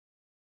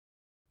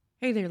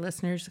Hey there,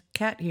 listeners.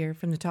 Kat here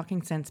from the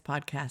Talking Sense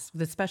podcast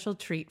with a special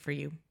treat for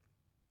you.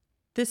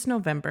 This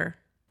November,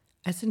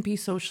 SNP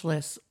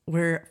Socialists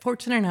were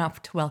fortunate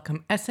enough to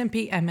welcome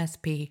SNP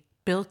MSP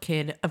Bill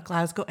Kidd of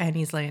Glasgow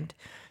Anniesland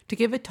to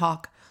give a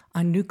talk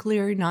on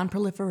nuclear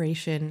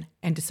non-proliferation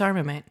and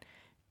disarmament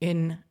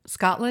in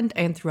Scotland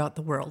and throughout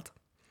the world.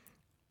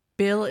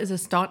 Bill is a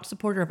staunch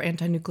supporter of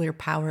anti-nuclear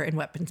power and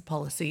weapons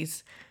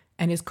policies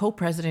and is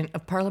co-president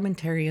of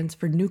Parliamentarians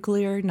for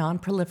Nuclear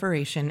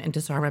Non-Proliferation and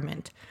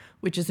Disarmament,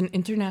 which is an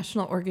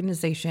international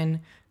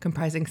organization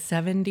comprising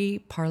 70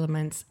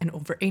 parliaments and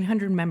over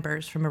 800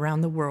 members from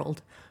around the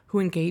world who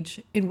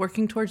engage in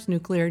working towards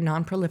nuclear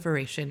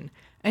non-proliferation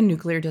and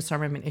nuclear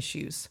disarmament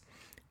issues.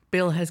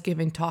 Bill has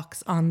given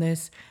talks on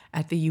this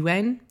at the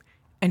UN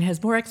and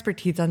has more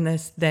expertise on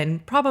this than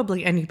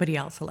probably anybody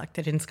else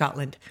elected in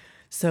Scotland.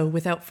 So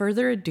without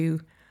further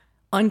ado,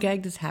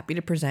 Ungagged is happy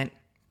to present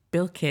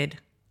Bill Kidd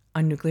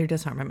on nuclear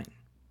disarmament.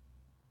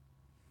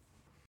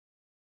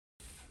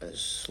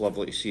 It's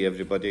lovely to see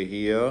everybody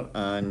here,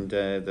 and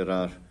there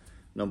are a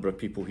number of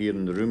people here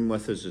in the room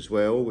with us as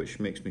well, which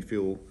makes me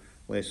feel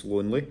less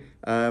lonely.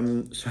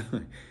 So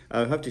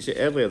I have to say,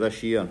 earlier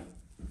this year,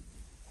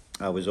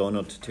 I was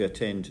honoured to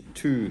attend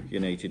 2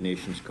 United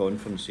Nations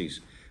conferences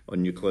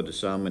on nuclear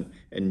disarmament.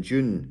 In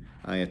June,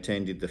 I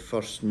attended the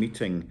first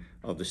meeting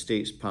of the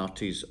states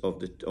parties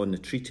on the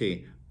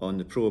Treaty on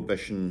the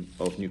Prohibition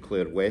of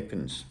Nuclear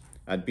Weapons.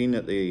 I'd been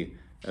at the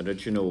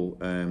original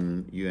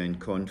UN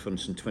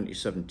conference in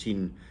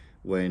 2017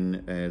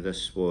 when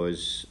this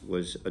was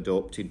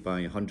adopted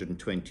by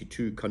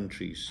 122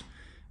 countries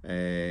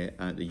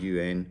at the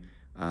UN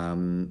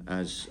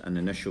as an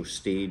initial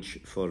stage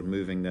for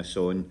moving this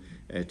on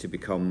to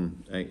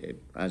become,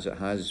 as it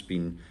has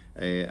been,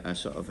 a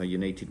sort of a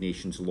United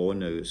Nations law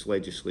now. It's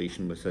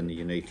legislation within the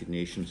United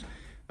Nations.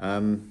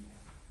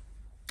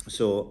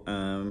 So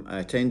I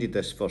attended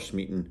this first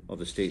meeting of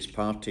the states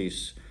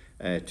parties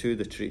to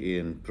the Treaty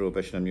on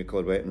Prohibition of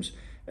Nuclear Weapons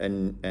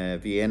in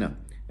Vienna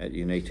at the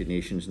United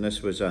Nations. And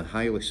this was a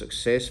highly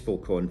successful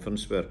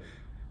conference where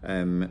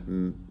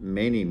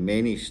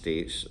many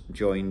states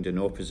joined in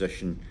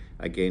opposition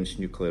against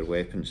nuclear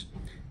weapons.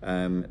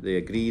 They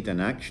agreed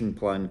an action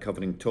plan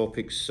covering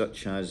topics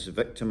such as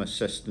victim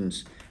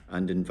assistance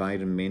and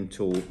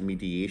environmental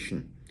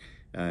mediation.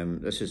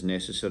 This is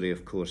necessary,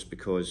 of course,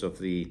 because of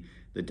the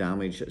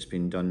damage that's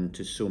been done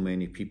to so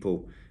many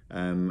people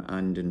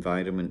and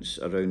environments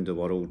around the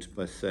world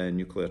with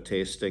nuclear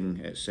testing,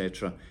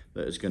 etc.,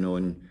 that has gone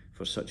on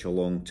for such a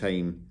long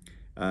time.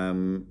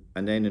 And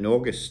then in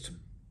August,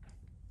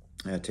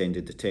 I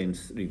attended the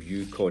 10th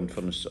Review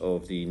Conference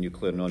of the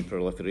Nuclear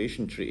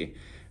Non-Proliferation Treaty,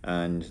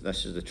 and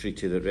this is the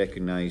treaty that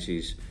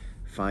recognises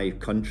 5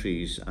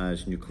 countries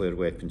as nuclear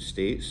weapon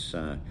states: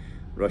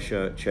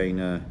 Russia,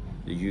 China,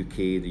 the UK,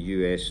 the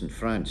US and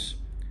France.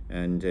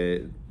 And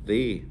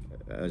they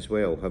as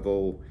well have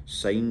all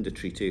signed the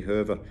treaty.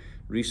 However,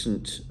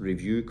 recent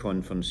review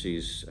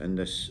conferences in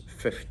this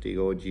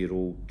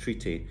 50-odd-year-old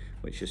treaty,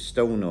 which has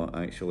still not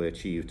actually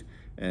achieved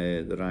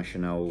the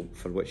rationale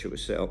for which it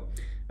was set up,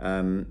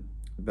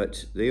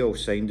 but they all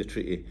signed the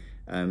treaty.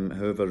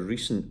 However,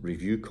 recent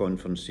review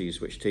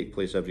conferences, which take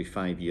place every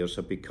 5 years,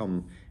 have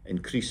become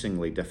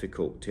increasingly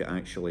difficult to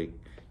actually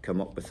come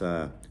up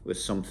with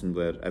something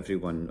where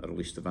everyone, or at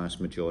least the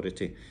vast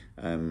majority,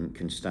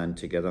 can stand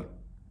together.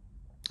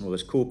 Well,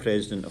 as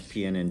co-president of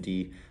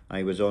PNND,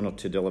 I was honoured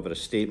to deliver a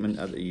statement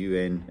at the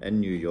UN in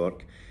New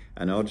York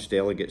and urged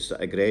delegates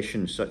that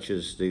aggression such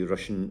as the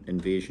Russian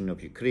invasion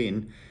of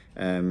Ukraine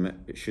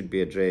should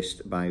be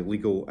addressed by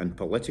legal and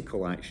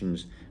political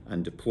actions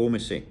and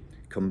diplomacy,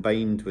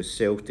 combined with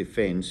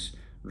self-defence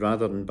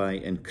rather than by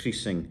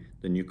increasing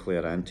the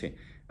nuclear ante.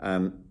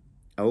 I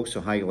also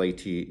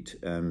highlighted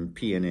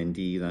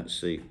PNND,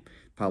 that's the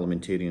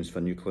Parliamentarians for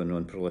Nuclear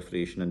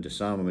Non-Proliferation and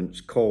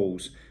Disarmament's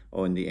calls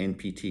on the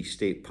NPT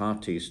state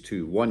parties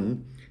to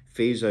 1.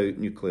 Phase out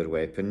nuclear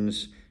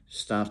weapons,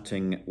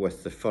 starting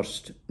with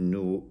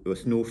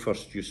no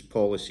first use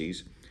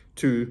policies.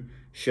 2.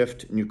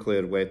 Shift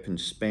nuclear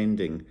weapons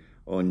spending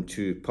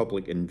onto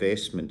public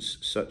investments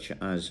such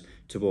as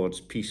towards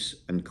peace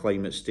and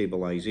climate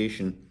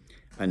stabilisation.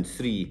 And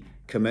 3.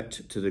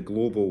 Commit to the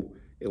global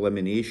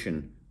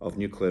elimination of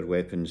nuclear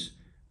weapons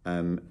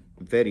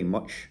very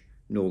much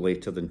no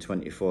later than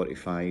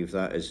 2045.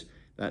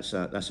 That's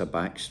a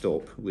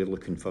backstop. We're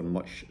looking for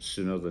much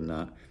sooner than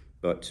that,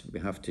 but we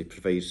have to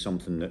provide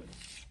something that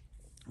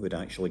would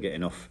actually get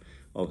enough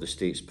of the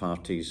states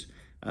parties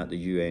at the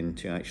UN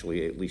to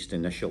actually at least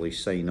initially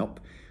sign up.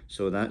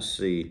 So that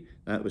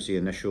was the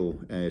initial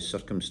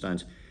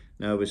circumstance.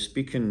 Now, I was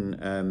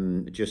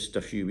speaking just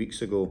a few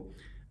weeks ago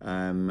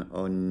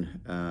on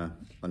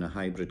a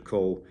hybrid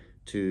call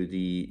to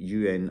the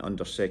UN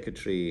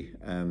Under-Secretary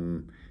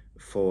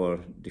for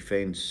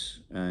Defence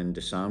and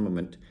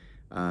Disarmament,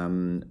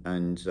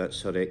 and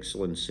that's Her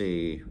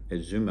Excellency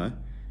Izuma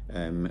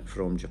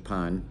from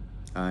Japan.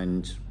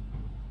 And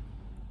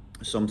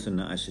something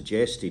that I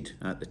suggested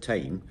at the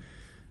time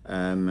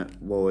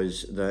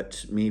was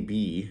that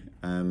maybe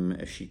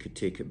if she could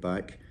take it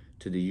back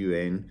to the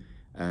UN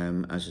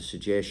as a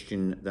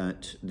suggestion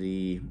that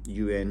the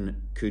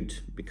UN could,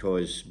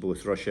 because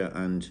both Russia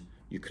and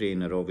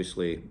Ukraine are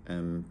obviously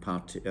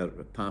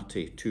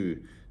party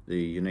to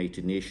the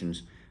United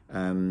Nations,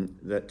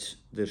 that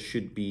there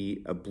should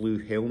be a Blue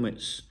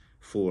Helmets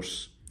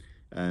force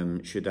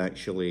should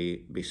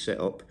actually be set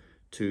up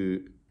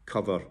to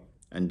cover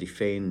and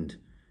defend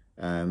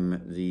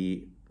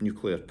the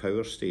nuclear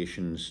power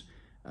stations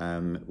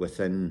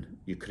within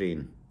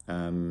Ukraine.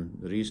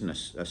 The reason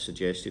I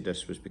suggested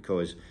this was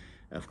because,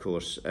 of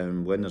course,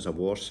 when there's a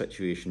war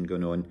situation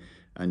going on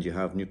and you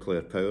have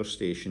nuclear power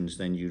stations,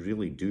 then you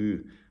really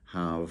do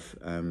have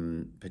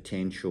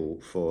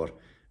potential for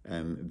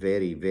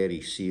very,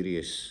 very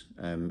serious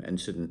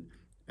incident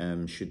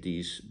should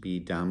these be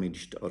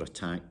damaged or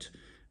attacked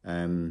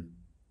and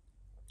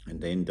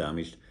then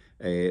damaged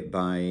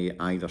by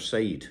either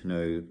side.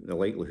 Now, the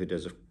likelihood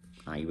is,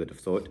 I would have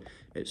thought,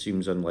 it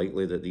seems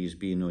unlikely that these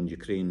being on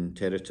Ukraine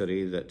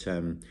territory, that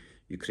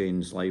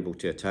Ukraine's liable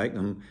to attack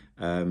them,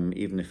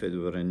 even if it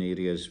were in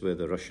areas where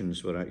the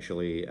Russians were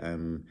actually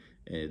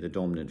the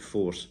dominant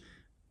force.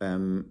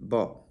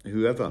 But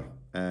whoever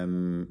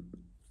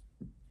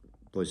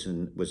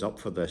was up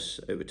for this,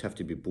 it would have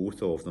to be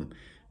both of them.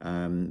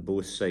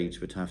 Both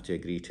sides would have to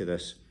agree to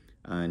this,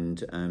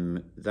 and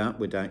that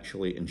would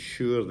actually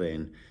ensure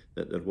then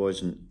that there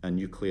wasn't a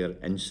nuclear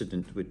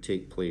incident would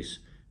take place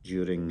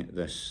during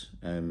this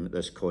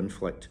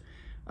conflict.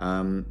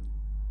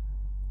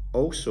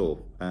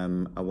 Also,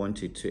 I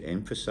wanted to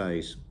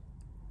emphasise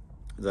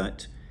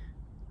that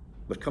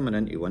we're coming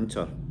into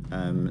winter.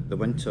 The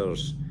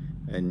winters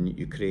in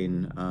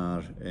Ukraine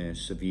are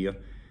severe,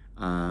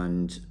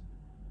 and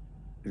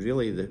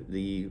really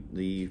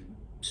the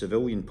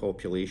civilian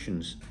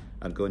populations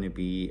are going to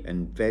be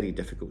in very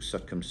difficult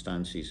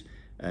circumstances,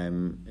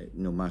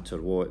 no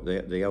matter what.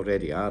 They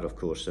already are, of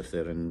course, if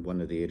they're in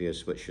one of the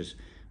areas which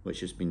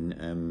has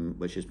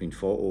been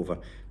fought over.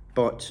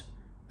 But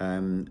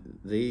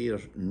their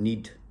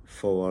need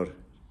for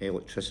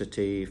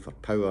electricity, for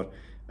power,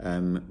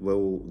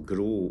 will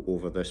grow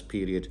over this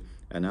period,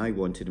 and I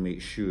wanted to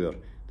make sure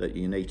that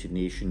the United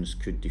Nations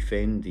could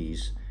defend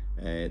these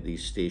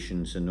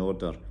stations in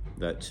order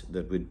that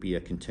there would be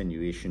a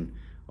continuation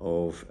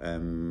of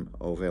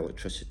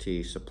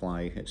electricity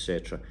supply,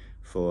 etc.,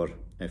 for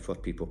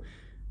people.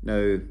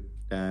 Now,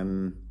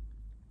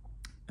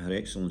 Her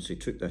Excellency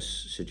took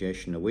this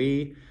suggestion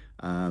away.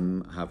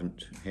 I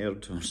haven't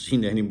heard or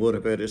seen any more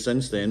about it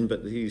since then,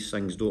 but these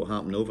things don't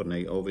happen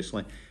overnight,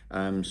 obviously.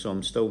 So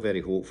I'm still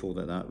very hopeful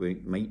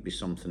that might be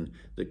something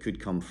that could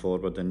come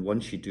forward. And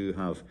once you do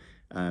have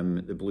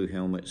the Blue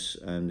Helmets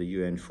and the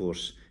UN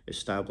force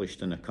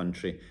established in a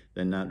country,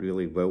 then that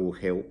really will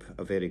help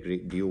a very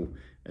great deal.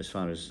 As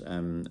far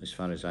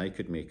as I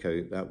could make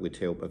out, that would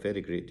help a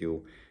very great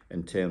deal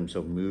in terms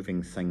of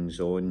moving things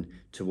on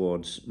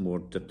towards more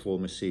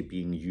diplomacy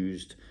being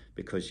used,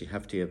 because you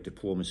have to have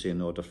diplomacy in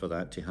order for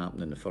that to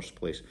happen in the first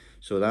place.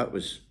 So that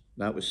was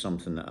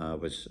something that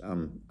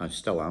I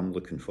still am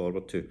looking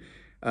forward to.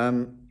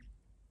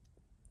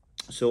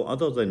 So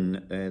other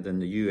than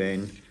the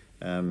UN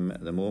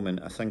at the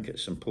moment, I think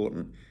it's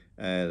important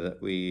that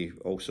we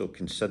also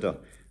consider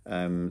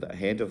that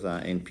ahead of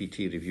that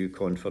NPT review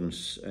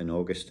conference in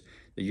August,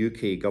 the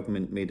UK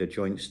government made a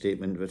joint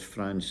statement with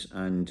France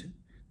and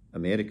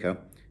America,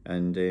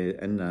 and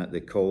in that they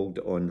called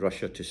on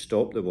Russia to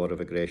stop the war of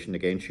aggression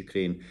against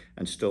Ukraine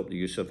and stop the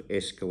use of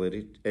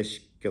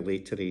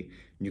escalatory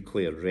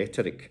nuclear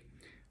rhetoric.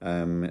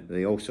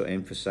 They also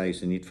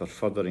emphasised the need for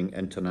furthering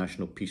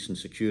international peace and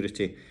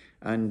security,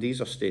 and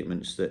these are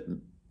statements that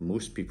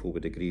most people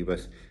would agree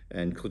with,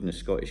 including the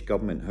Scottish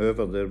Government.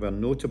 However, there were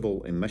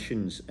notable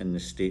omissions in the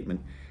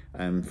statement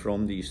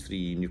from these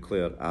three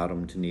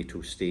nuclear-armed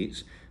NATO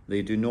states.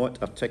 They do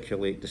not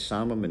articulate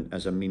disarmament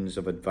as a means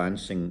of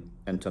advancing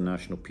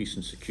international peace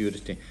and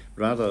security.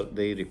 Rather,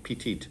 they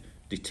repeated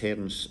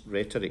deterrence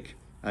rhetoric,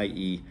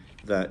 i.e.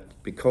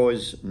 that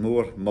because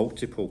more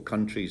multiple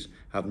countries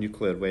have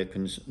nuclear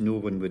weapons, no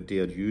one would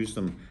dare use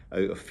them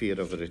out of fear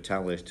of a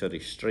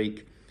retaliatory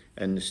strike.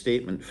 In the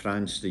statement,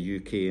 France, the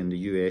UK and the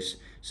US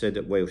said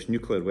that whilst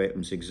nuclear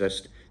weapons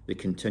exist, they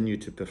continue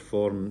to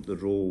perform the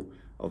role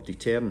of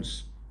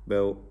deterrence.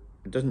 Well,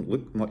 it doesn't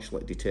look much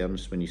like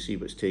deterrence when you see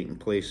what's taking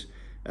place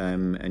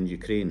in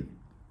Ukraine.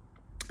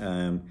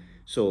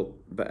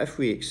 But if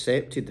we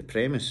accepted the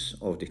premise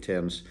of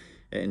deterrence,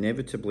 it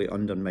inevitably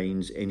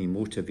undermines any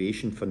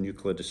motivation for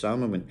nuclear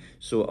disarmament.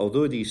 So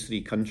although these three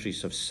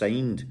countries have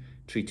signed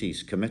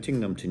treaties committing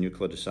them to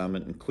nuclear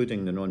disarmament,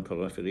 including the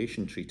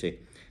Non-Proliferation Treaty,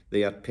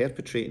 they are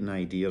perpetrating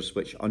ideas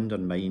which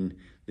undermine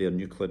their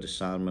nuclear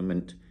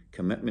disarmament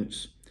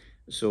commitments.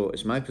 So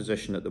it's my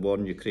position that the war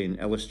in Ukraine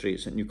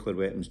illustrates that nuclear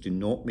weapons do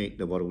not make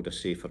the world a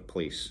safer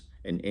place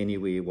in any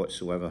way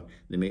whatsoever.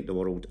 They make the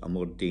world a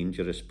more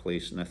dangerous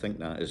place, and I think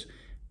that is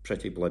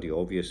pretty bloody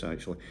obvious,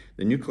 actually.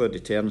 The nuclear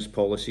deterrence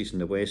policies in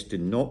the West do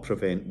not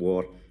prevent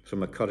war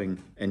from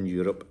occurring in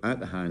Europe at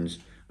the hands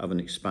of an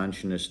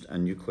expansionist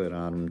and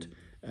nuclear-armed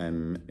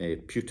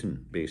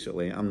Putin,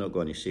 basically. I'm not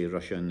going to say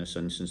Russia in this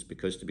instance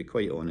because, to be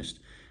quite honest,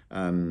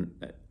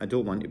 I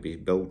don't want to be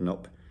building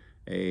up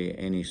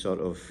any sort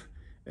of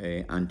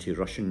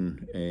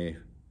anti-Russian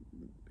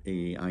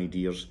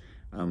ideas.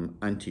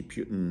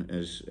 Anti-Putin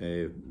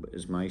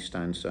is my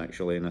stance,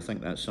 actually, and I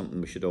think that's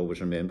something we should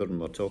always remember when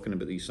we're talking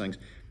about these things.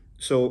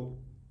 So,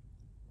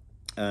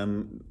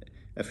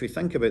 if we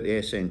think about the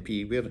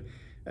SNP, we're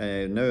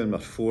now in our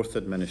fourth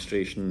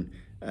administration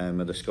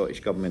of the Scottish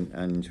Government,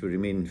 and we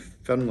remain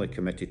firmly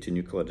committed to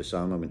nuclear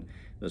disarmament.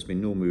 There's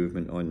been no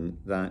movement on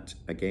that,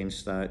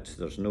 against that.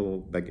 There's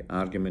no big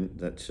argument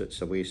that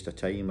it's a waste of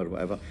time or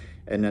whatever.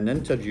 In an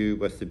interview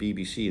with the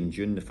BBC in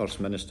June, the First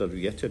Minister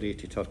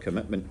reiterated her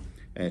commitment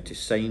to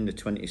sign the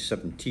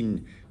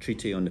 2017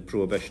 Treaty on the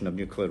Prohibition of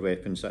Nuclear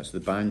Weapons, that's the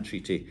ban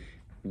treaty,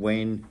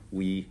 when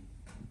we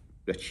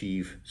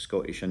achieve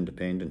Scottish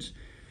independence.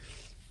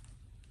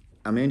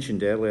 I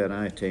mentioned earlier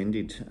I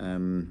attended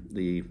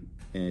the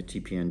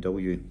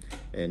TPNW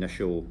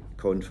initial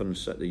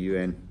conference at the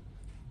UN,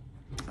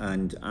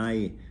 and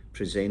I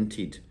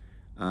presented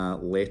a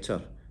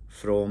letter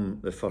from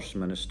the First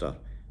Minister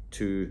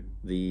to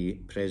the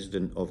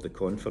President of the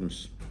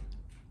conference,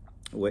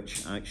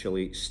 which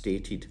actually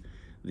stated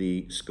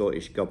the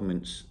Scottish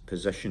Government's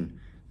position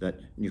that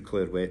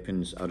nuclear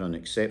weapons are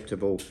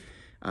unacceptable,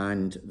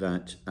 and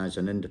that as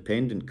an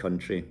independent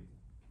country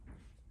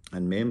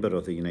and member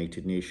of the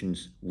United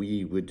Nations,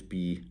 we would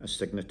be a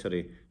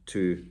signatory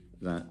to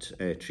that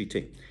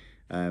treaty.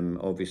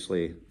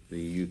 Obviously,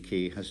 the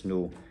UK has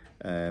no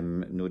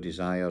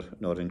desire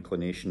nor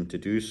inclination to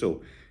do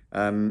so.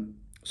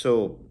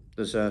 So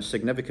there's a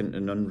significant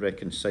and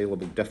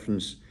unreconcilable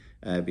difference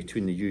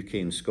between the UK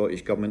and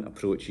Scottish Government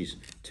approaches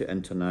to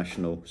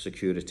international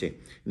security.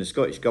 And the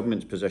Scottish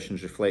Government's position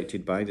is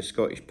reflected by the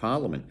Scottish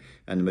Parliament,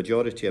 and the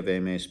majority of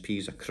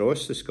MSPs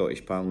across the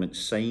Scottish Parliament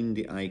signed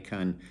the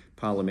ICAN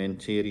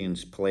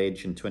Parliamentarians'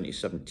 Pledge in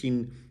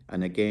 2017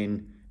 and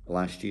again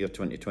last year,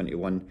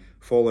 2021,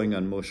 following our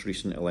most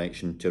recent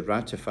election, to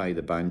ratify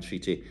the ban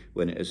treaty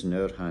when it is in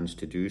our hands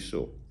to do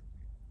so.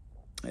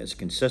 It's a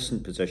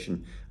consistent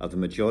position of the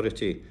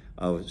majority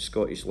of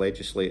Scottish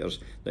legislators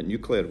that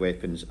nuclear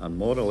weapons are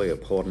morally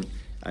abhorrent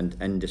and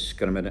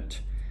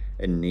indiscriminate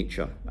in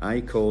nature.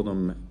 I call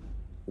them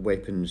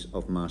weapons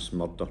of mass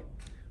murder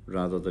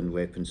rather than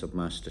weapons of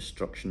mass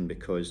destruction,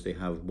 because they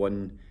have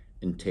one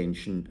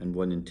intention and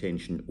one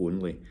intention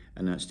only,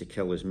 and that's to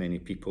kill as many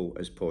people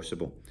as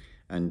possible.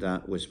 And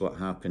that was what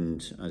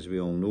happened, as we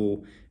all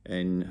know,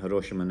 in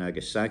Hiroshima and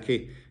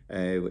Nagasaki,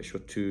 which were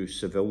two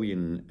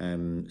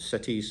civilian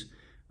cities,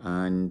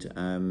 and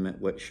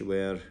which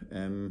were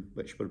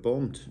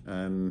bombed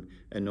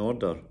in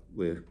order,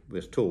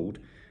 we're told,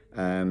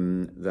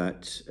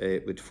 that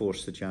it would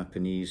force the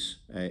Japanese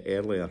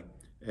earlier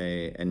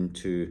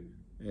into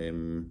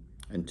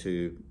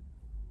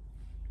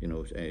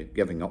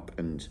giving up.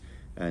 And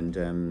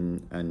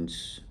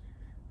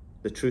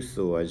the truth,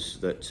 though, is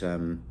that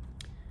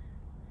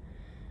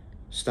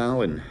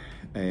Stalin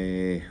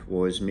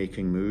was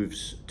making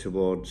moves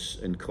towards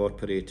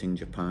incorporating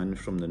Japan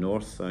from the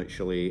north,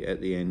 actually, at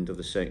the end of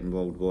the Second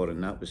World War,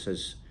 and that was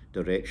his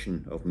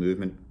direction of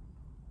movement.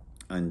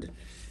 And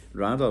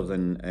rather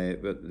than,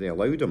 they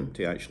allowed him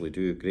to actually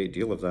do a great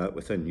deal of that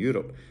within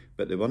Europe,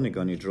 but they weren't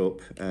going to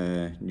drop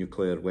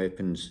nuclear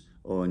weapons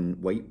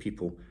on white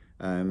people.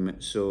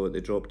 So they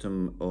dropped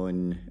them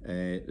on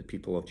the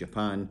people of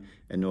Japan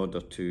in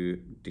order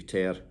to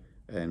deter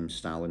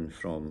Stalin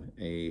from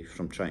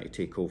trying to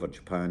take over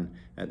Japan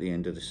at the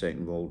end of the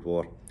Second World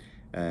War.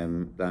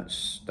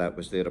 That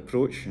was their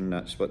approach, and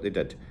that's what they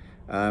did.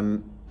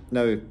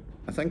 Now,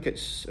 I think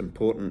it's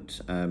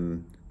important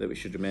that we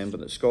should remember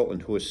that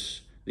Scotland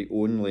hosts the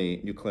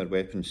only nuclear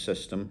weapons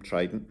system,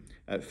 Trident,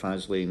 at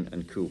Faslane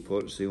and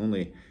Coulport. It's the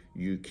only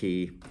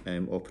UK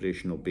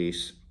operational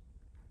base,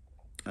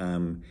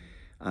 and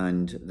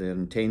their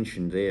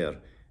intention there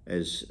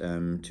is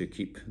to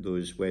keep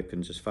those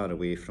weapons as far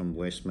away from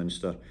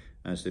Westminster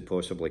as they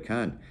possibly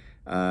can.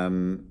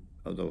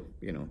 Although,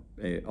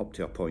 up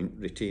to a point,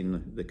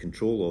 retain the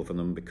control over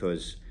them,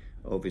 because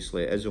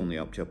obviously it is only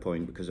up to a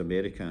point, because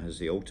America has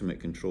the ultimate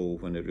control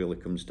when it really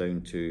comes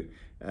down to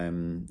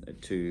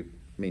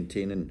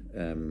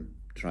maintaining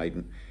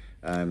Trident.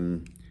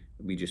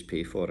 We just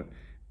pay for it.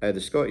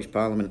 The Scottish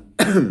Parliament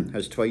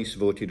has twice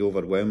voted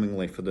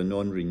overwhelmingly for the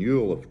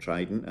non-renewal of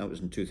Trident. That was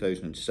in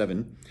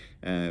 2007,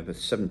 with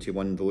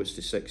 71 votes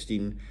to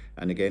 16,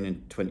 and again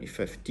in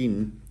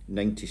 2015,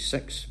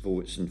 96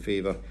 votes in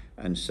favour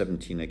and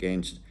 17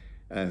 against.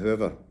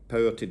 However,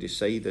 power to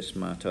decide this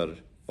matter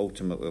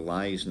ultimately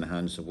lies in the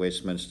hands of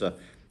Westminster,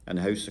 and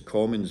the House of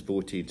Commons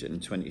voted in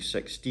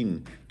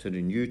 2016 to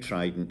renew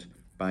Trident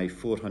by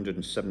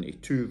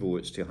 472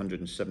 votes to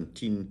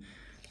 117,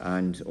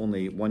 and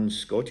only one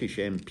Scottish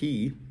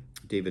MP,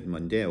 David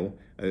Mundell,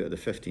 out of the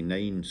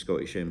 59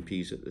 Scottish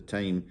MPs at the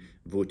time,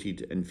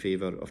 voted in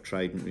favour of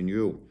Trident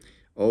renewal.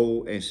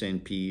 All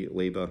SNP,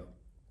 Labour,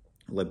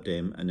 Lib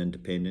Dem and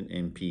Independent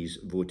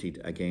MPs voted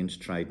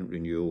against Trident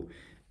renewal.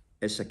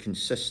 it's a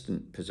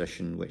consistent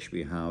position which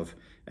we have,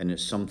 and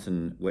it's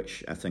something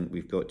which I think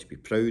we've got to be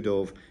proud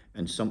of,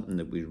 and something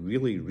that we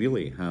really,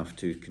 really have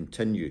to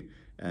continue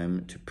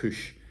to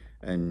push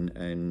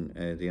in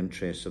the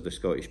interests of the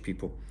Scottish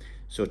people.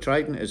 So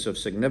Trident is of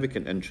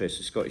significant interest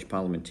to Scottish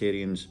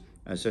parliamentarians,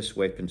 as this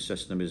weapon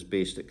system is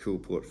based at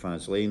Coolport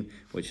Faslane,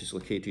 which is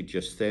located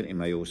just 30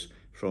 miles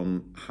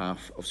from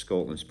half of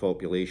Scotland's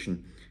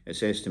population.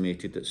 It's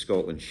estimated that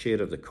Scotland's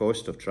share of the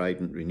cost of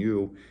Trident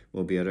renewal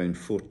will be around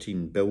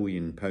 £14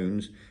 billion.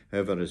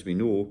 However, as we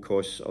know,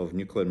 costs of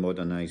nuclear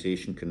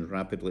modernisation can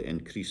rapidly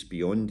increase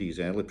beyond these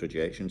early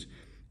projections,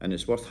 and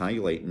it's worth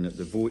highlighting that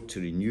the vote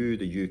to renew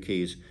the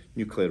UK's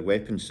nuclear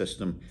weapons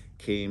system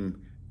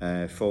came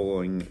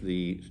following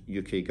the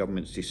UK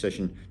government's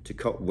decision to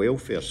cut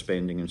welfare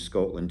spending in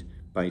Scotland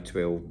by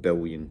 £12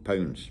 billion.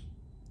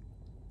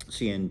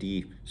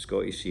 CND,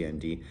 Scottish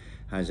CND,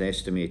 has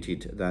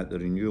estimated that the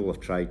renewal of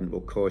Trident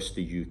will cost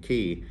the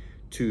UK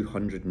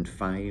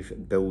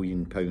 £205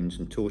 billion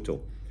in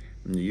total.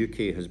 And the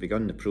UK has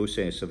begun the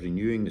process of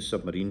renewing the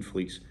submarine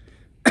fleets.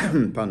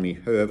 Pardon me.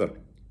 However,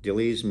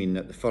 delays mean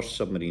that the first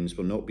submarines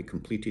will not be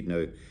completed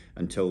now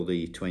until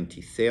the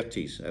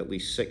 2030s, at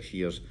least 6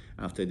 years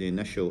after the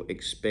initial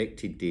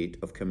expected date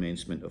of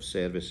commencement of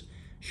service,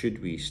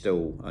 should we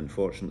still,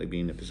 unfortunately, be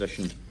in a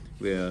position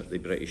where the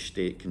British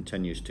state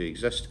continues to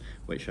exist,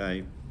 which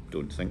I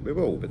don't think we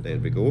will, but there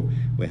we go.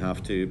 We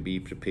have to be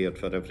prepared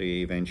for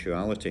every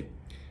eventuality.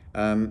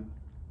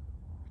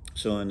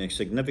 So in a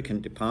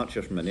significant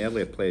departure from an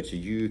earlier pledge, the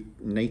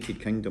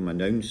United Kingdom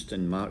announced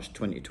in March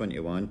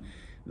 2021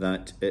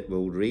 that it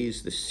will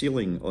raise the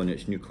ceiling on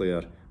its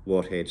nuclear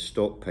warhead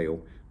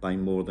stockpile by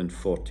more than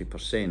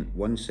 40%,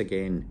 once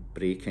again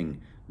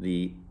breaking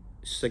the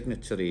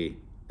signatory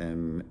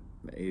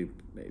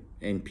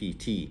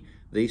NPT.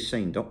 They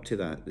signed up to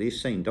that. They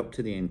signed up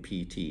to the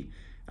NPT,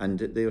 and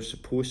they're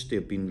supposed to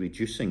have been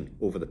reducing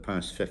over the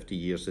past 50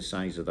 years the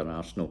size of their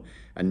arsenal.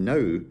 And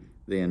now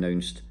they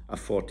announced a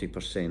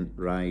 40%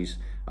 rise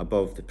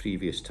above the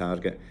previous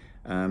target.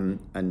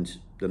 And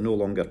they're no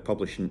longer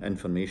publishing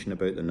information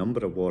about the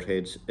number of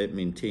warheads it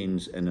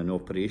maintains in an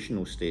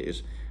operational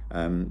status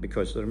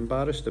because they're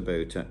embarrassed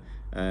about it.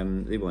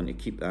 They want to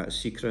keep that a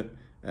secret,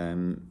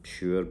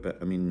 sure, but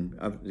I mean,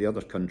 the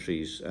other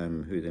countries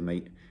who they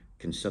might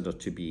consider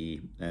to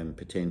be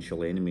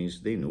potential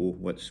enemies, they know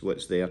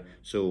what's there.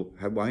 So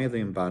why are they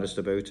embarrassed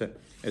about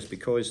it? It's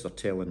because they're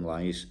telling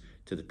lies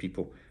to the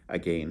people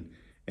again.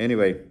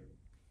 Anyway,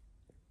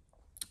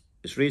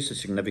 it's raised a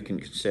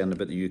significant concern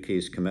about the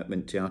UK's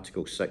commitment to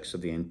Article 6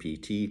 of the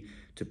NPT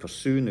to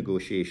pursue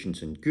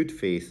negotiations in good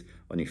faith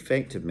on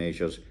effective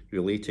measures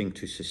relating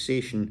to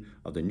cessation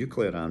of the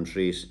nuclear arms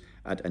race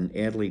at an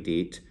early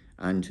date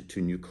and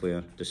to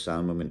nuclear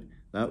disarmament.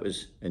 That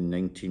was in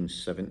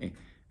 1970.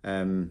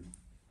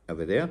 Are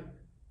we there?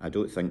 I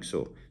don't think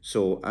so.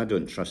 So I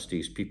don't trust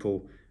these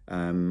people.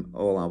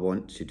 All I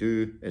want to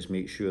do is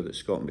make sure that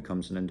Scotland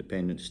becomes an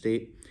independent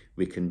state.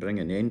 We can bring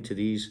an end to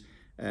these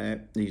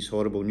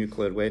horrible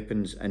nuclear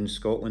weapons in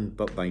Scotland,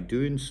 but by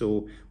doing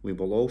so, we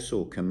will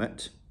also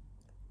commit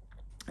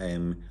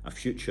a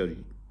future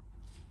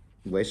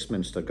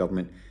Westminster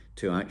government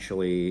to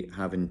actually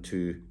having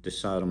to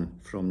disarm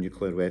from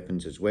nuclear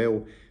weapons as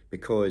well,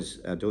 because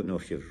I don't know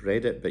if you've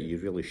read it, but you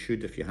really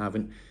should if you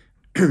haven't.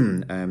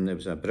 There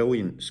was a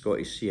brilliant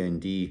Scottish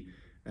CND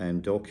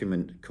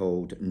document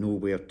called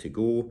Nowhere to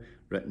Go,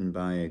 written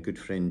by a good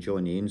friend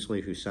John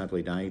Ainsley, who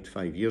sadly died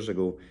 5 years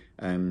ago.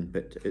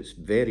 But it's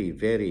very,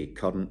 very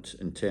current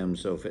in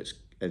terms of its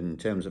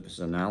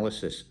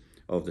analysis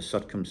of the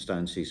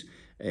circumstances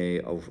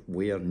of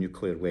where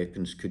nuclear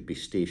weapons could be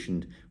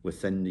stationed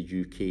within the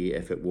UK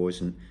if it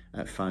wasn't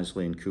at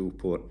Faslane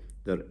Coolport.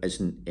 There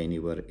isn't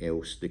anywhere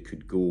else they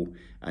could go,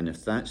 and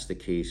if that's the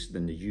case,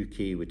 then the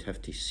UK would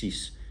have to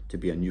cease to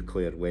be a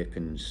nuclear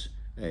weapons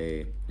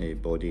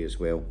body as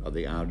well, or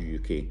they are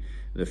UK.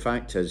 The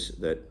fact is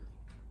that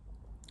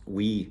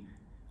we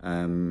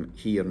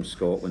here in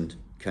Scotland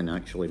can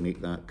actually make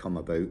that come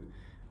about,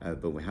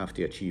 but we have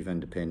to achieve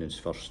independence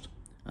first,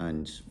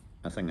 and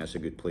I think that's a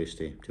good place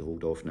to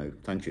hold off now.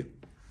 Thank you.